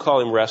 why did you call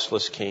him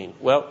restless Cain?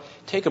 Well,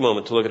 take a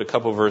moment to look at a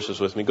couple of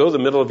verses with me. Go to the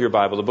middle of your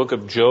Bible, the book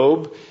of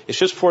Job. It's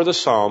just for the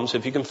Psalms.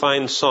 If you can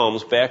find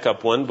Psalms, back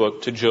up one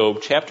book to Job,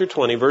 chapter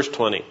 20, verse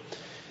 20.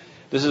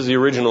 This is the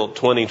original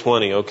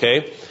 20:20,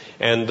 okay?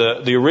 And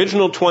the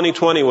original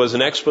 20:20 was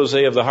an expose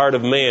of the heart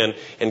of man.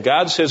 And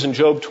God says in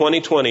Job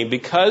 20:20,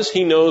 because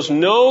he knows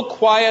no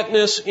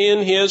quietness in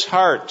his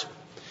heart.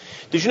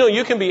 Did you know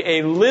you can be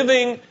a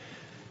living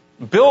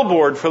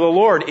billboard for the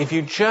Lord if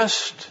you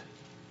just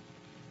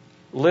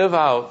live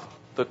out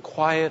the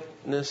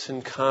quietness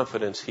and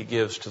confidence he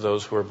gives to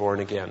those who are born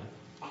again.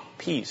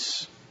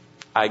 Peace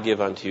I give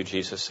unto you,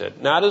 Jesus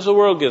said. Not as the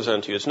world gives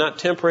unto you. It's not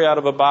temporary out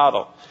of a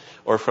bottle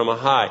or from a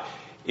high.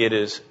 It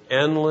is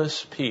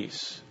endless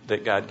peace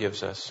that God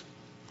gives us.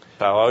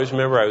 I always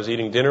remember I was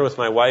eating dinner with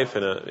my wife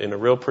in a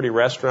real pretty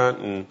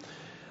restaurant in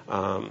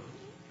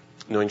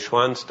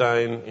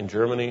Neuschwanstein in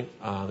Germany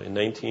in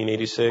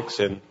 1986.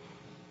 And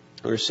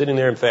we were sitting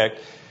there. In fact,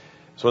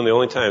 It's one of the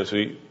only times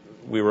we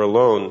were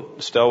alone.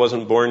 Estelle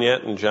wasn't born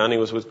yet, and Johnny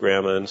was with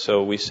Grandma. And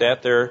so we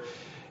sat there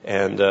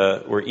and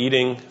were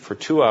eating for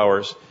 2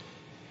 hours.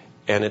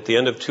 And at the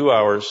end of 2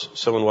 hours,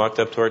 someone walked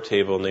up to our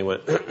table and they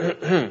went,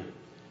 and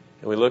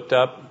we looked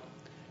up. And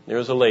there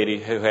was a lady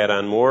who had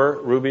on more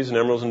rubies and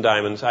emeralds and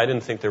diamonds. I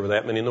didn't think there were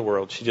that many in the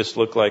world. She just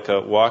looked like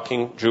a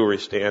walking jewelry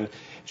stand.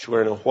 She was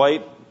wearing a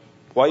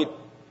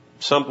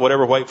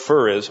whatever white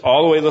fur is,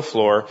 all the way to the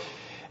floor.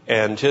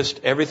 And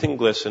just everything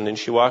glistened. And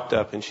she walked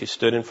up and she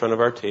stood in front of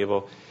our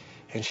table.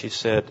 And she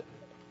said,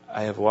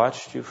 I have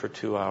watched you for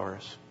 2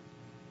 hours.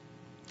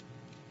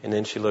 And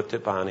then she looked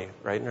at Bonnie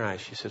right in her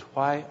eyes. She said,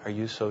 why are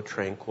you so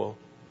tranquil?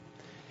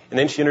 And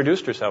then she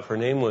introduced herself. Her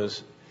name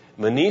was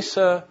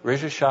Manisa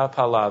Rijashah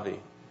Pahlavi.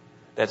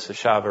 That's the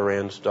Shah of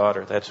Iran's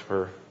daughter. That's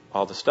where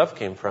all the stuff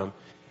came from.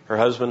 Her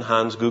husband,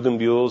 Hans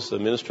Guggenbuehls, the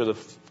minister of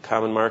the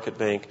Common Market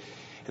Bank.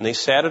 And they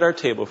sat at our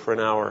table for an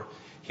hour.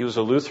 He was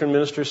a Lutheran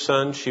minister's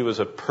son. She was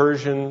a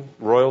Persian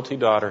royalty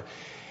daughter.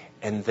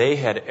 And they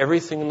had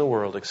everything in the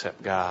world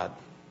except God.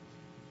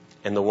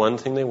 And the one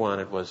thing they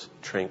wanted was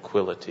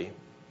tranquility.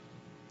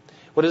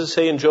 What does it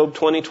say in Job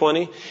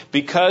 20:20?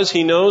 Because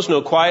he knows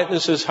no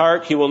quietness in his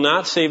heart, he will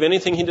not save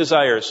anything he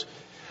desires.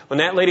 When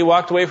that lady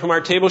walked away from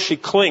our table, she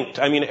clinked.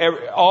 I mean,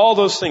 all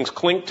those things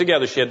clinked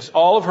together. She had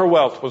all of her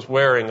wealth was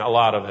wearing a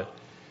lot of it.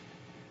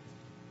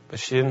 But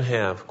she didn't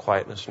have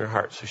quietness in her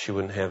heart, so she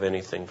wouldn't have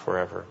anything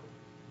forever.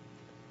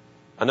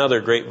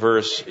 Another great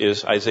verse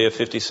is Isaiah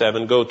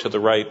 57. Go to the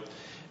right,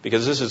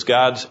 because this is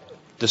God's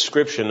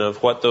description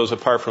of what those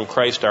apart from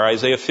Christ are.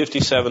 Isaiah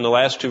 57, the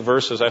last two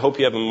verses, I hope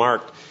you have them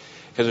marked,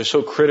 because they're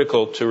so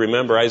critical to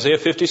remember. Isaiah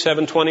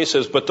 57:20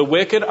 says, but the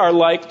wicked are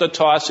like the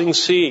tossing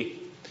sea,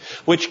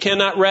 which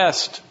cannot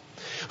rest,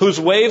 whose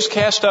waves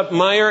cast up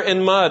mire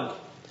and mud.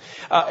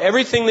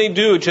 Everything they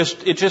do, it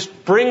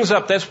just brings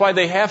up. That's why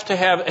they have to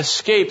have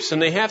escapes,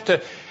 and they have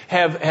to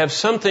have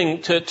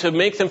something to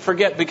make them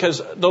forget,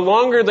 because the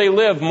longer they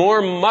live,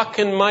 more muck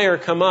and mire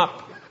come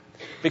up,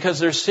 because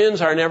their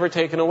sins are never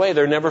taken away.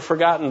 They're never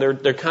forgotten.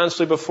 They're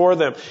constantly before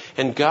them.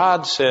 And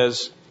God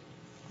says,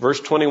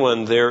 verse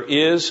 21, there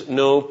is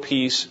no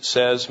peace,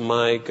 says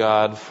my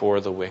God,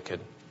 for the wicked.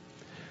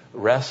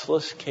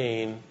 Restless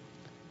Cain,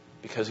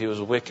 because he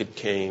was wicked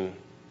Cain,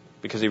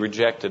 because he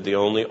rejected the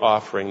only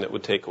offering that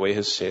would take away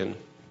his sin.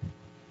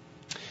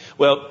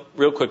 Well,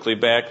 real quickly,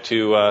 back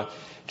to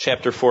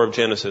chapter 4 of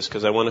Genesis,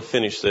 because I want to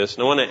finish this.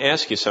 And I want to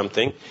ask you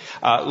something.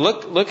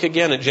 Look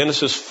again at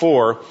Genesis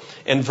 4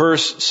 and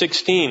verse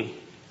 16.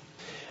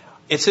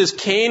 It says,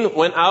 Cain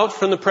went out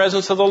from the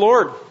presence of the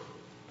Lord.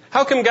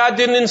 How come God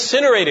didn't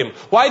incinerate him?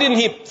 Why didn't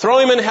he throw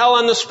him in hell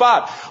on the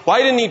spot?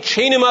 Why didn't he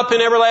chain him up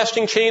in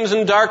everlasting chains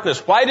and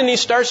darkness? Why didn't he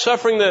start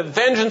suffering the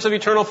vengeance of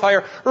eternal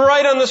fire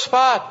right on the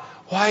spot?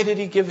 Why did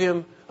he give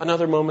him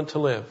another moment to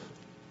live?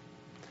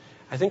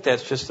 I think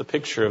that's just the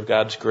picture of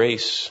God's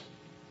grace.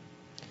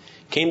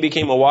 Cain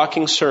became a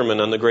walking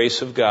sermon on the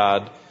grace of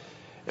God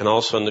and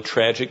also on the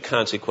tragic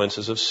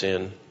consequences of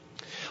sin.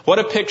 What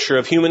a picture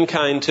of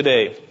humankind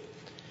today.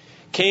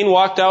 Cain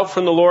walked out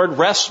from the Lord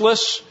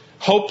restless,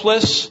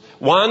 hopeless,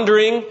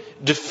 wandering,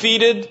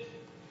 defeated,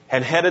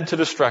 and headed to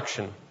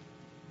destruction.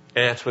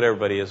 And that's what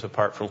everybody is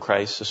apart from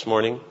Christ this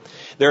morning.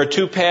 There are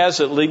two paths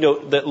that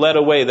led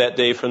away that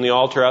day from the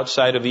altar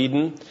outside of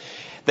Eden.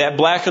 That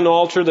blackened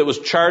altar that was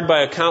charred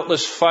by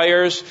countless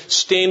fires,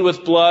 stained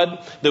with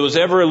blood, that was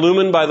ever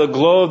illumined by the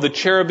glow of the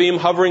cherubim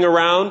hovering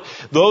around.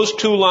 Those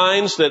two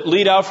lines that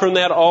lead out from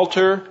that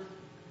altar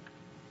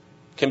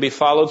can be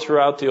followed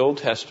throughout the Old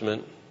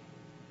Testament.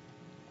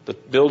 The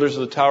builders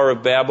of the Tower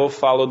of Babel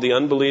followed the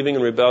unbelieving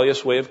and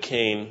rebellious way of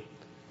Cain.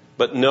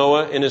 But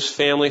Noah and his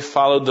family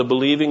followed the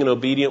believing and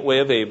obedient way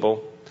of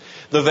Abel.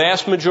 The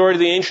vast majority of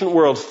the ancient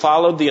world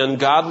followed the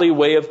ungodly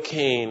way of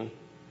Cain.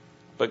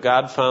 But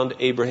God found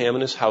Abraham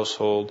and his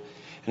household,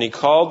 and he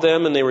called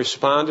them, and they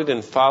responded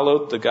and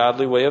followed the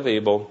godly way of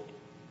Abel.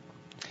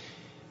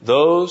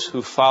 Those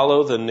who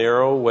follow the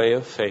narrow way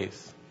of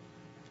faith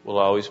will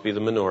always be the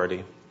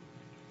minority.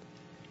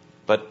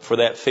 But for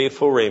that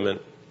faithful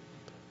raiment,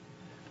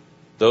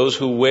 those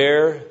who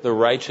wear the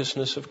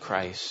righteousness of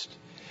Christ,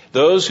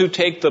 those who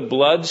take the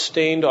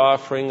blood-stained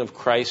offering of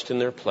Christ in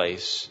their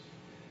place,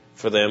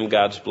 for them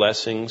God's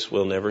blessings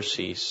will never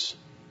cease.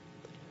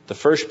 The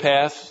first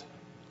path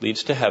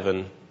leads to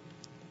heaven.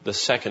 The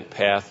second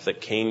path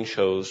that Cain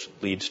chose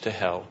leads to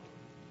hell.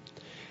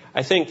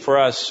 I think for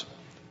us,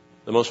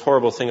 the most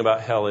horrible thing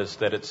about hell is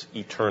that it's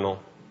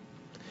eternal.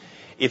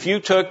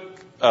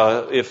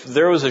 If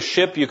there was a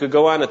ship you could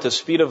go on at the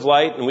speed of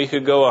light, and we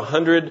could go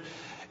 100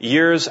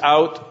 years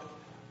out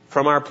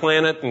from our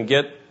planet and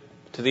get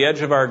to the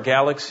edge of our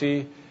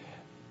galaxy,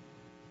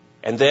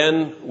 and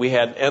then we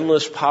had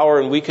endless power,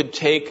 and we could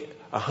take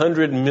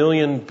 100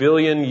 million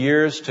billion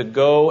years to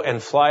go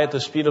and fly at the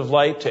speed of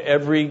light to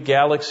every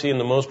galaxy in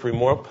the most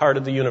remote part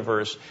of the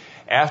universe.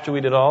 After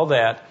we did all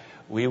that,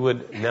 we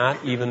would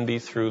not even be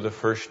through the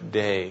first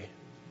day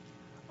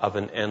of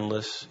an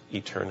endless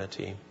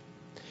eternity.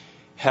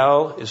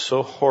 Hell is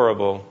so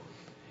horrible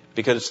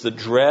because it's the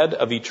dread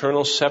of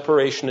eternal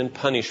separation and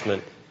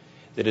punishment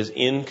that is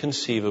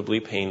inconceivably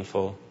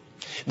painful.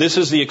 This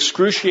is the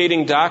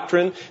excruciating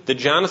doctrine that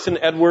Jonathan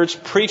Edwards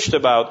preached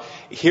about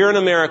here in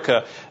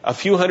America a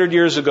few hundred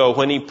years ago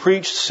when he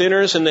preached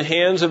sinners in the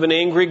hands of an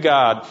angry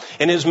God.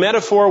 And his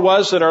metaphor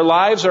was that our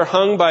lives are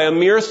hung by a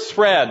mere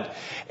thread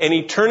and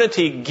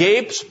eternity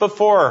gapes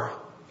before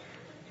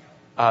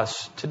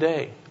us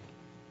today.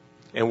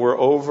 And we're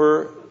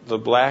over the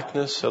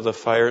blackness of the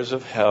fires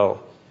of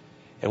hell.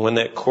 And when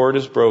that cord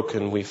is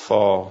broken, we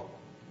fall,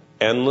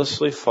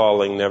 endlessly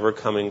falling, never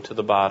coming to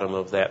the bottom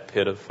of that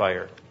pit of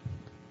fire.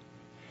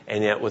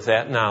 And yet with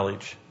that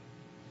knowledge,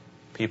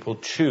 people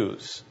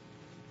choose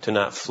to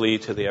not flee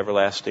to the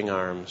everlasting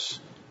arms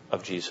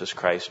of Jesus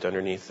Christ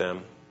underneath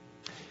them.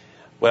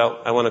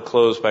 Well, I want to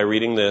close by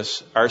reading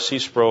this. R.C.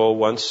 Sproul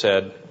once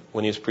said,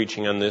 when he was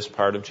preaching on this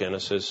part of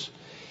Genesis,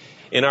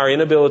 in our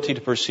inability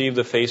to perceive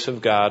the face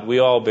of God, we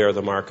all bear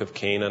the mark of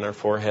Cain on our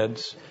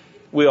foreheads.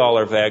 We all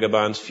are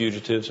vagabonds,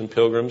 fugitives, and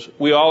pilgrims.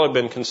 We all have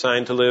been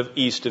consigned to live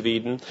east of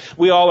Eden.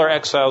 We all are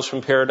exiles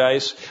from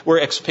paradise. We're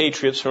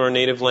expatriates from our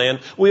native land.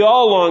 We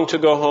all long to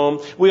go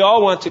home. We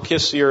all want to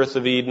kiss the earth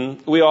of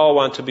Eden. We all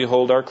want to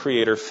behold our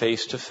Creator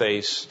face to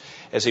face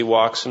as He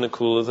walks in the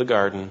cool of the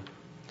garden.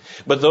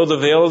 But though the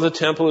veil of the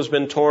temple has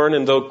been torn,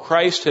 and though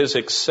Christ has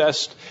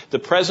accessed the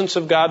presence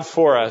of God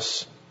for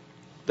us,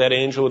 that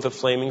angel with a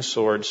flaming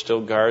sword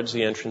still guards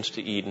the entrance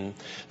to Eden.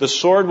 The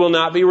sword will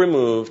not be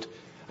removed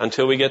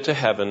until we get to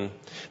heaven,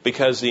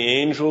 because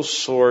the angel's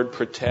sword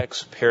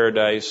protects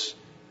paradise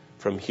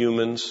from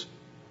humans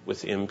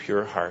with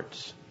impure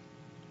hearts.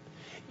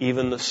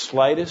 Even the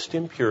slightest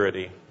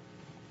impurity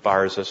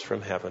bars us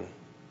from heaven.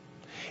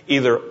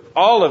 Either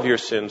all of your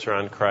sins are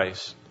on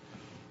Christ,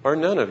 or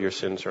none of your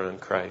sins are on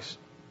Christ.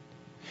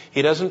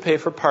 He doesn't pay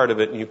for part of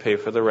it and you pay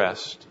for the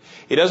rest.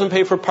 He doesn't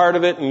pay for part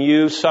of it and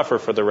you suffer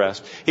for the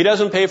rest. He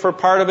doesn't pay for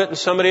part of it and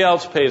somebody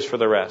else pays for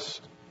the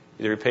rest.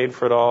 Either He paid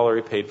for it all or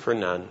He paid for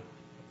none.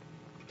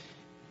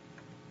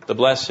 The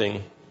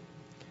blessing,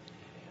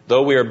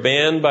 though we are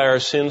banned by our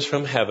sins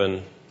from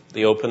heaven,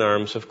 the open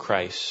arms of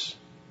Christ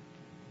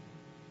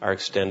are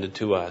extended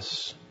to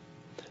us.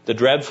 The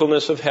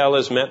dreadfulness of hell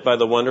is met by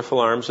the wonderful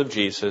arms of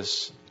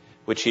Jesus,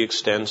 which He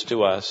extends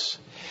to us.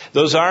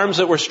 Those arms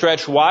that were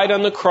stretched wide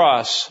on the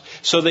cross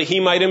so that He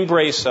might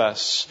embrace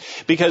us,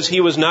 because He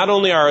was not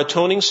only our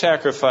atoning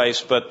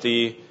sacrifice, but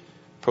the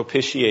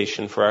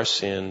propitiation for our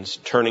sins,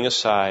 turning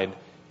aside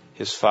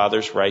His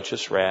Father's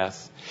righteous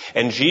wrath.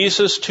 And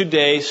Jesus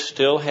today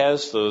still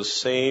has those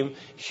same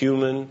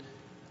human,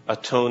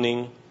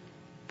 atoning,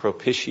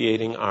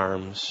 propitiating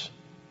arms.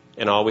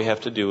 And all we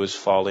have to do is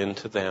fall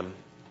into them.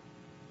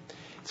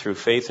 Through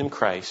faith in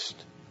Christ,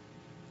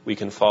 we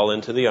can fall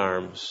into the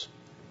arms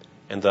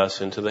and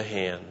thus into the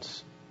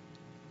hands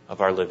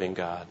of our living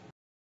God.